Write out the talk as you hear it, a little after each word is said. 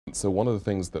So one of the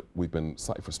things that we've been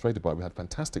slightly frustrated by, we had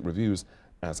fantastic reviews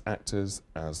as actors,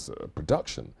 as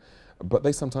production, but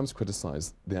they sometimes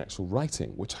criticize the actual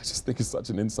writing, which I just think is such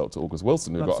an insult to August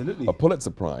Wilson, who got a Pulitzer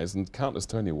Prize and countless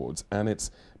Tony Awards, and it's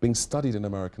being studied in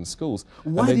American schools.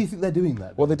 Why do you think they're doing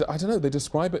that? Well, I don't know, they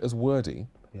describe it as wordy.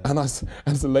 Yeah. And as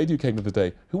a lady who came the other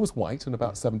day, who was white and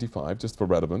about 75, just for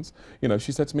relevance, you know,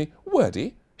 she said to me,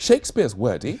 wordy? Shakespeare's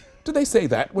wordy? Do they say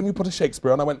that when you put a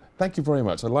Shakespeare on? I went, thank you very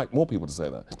much. I'd like more people to say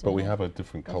that. But we have a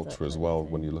different culture as well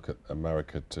when you look at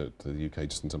America to the UK,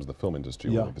 just in terms of the film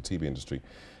industry or the TV industry.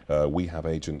 We have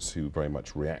agents who very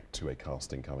much react to a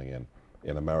casting coming in.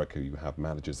 In America, you have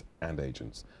managers and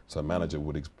agents. So a manager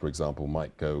would, for example,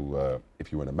 might go,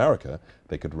 if you were in America,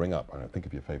 they could ring up, I don't know, think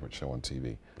of your favorite show on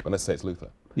TV. But let's say it's Luther.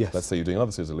 Yes. Let's say you're doing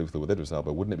another series of Luther with Idris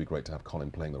Elba. Wouldn't it be great to have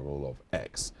Colin playing the role of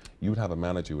X? You would have a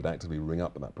manager who would actively ring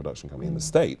up in that production company in the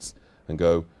States and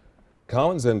go,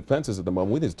 Colin's in Fences at the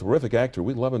moment. He's a terrific actor.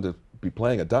 We'd love him to be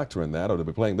playing a doctor in that, or to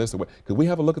be playing this. Could we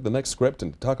have a look at the next script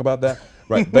and talk about that?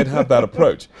 Right, they'd have that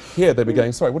approach. Here, they'd be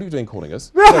going, sorry, what are you doing calling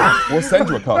us? We'll send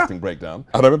you a casting breakdown.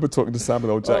 And I remember talking to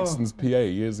Samuel L. Jackson's PA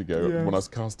years ago when I was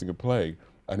casting a play,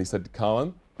 and he said,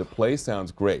 Colin, the play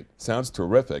sounds great, sounds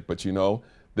terrific, but you know,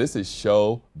 this is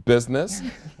show business.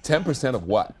 10% of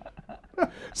what?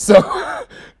 So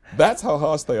that's how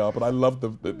harsh they are, but I love the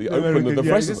open, the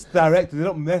freshness. It's direct, they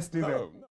don't mess, do they?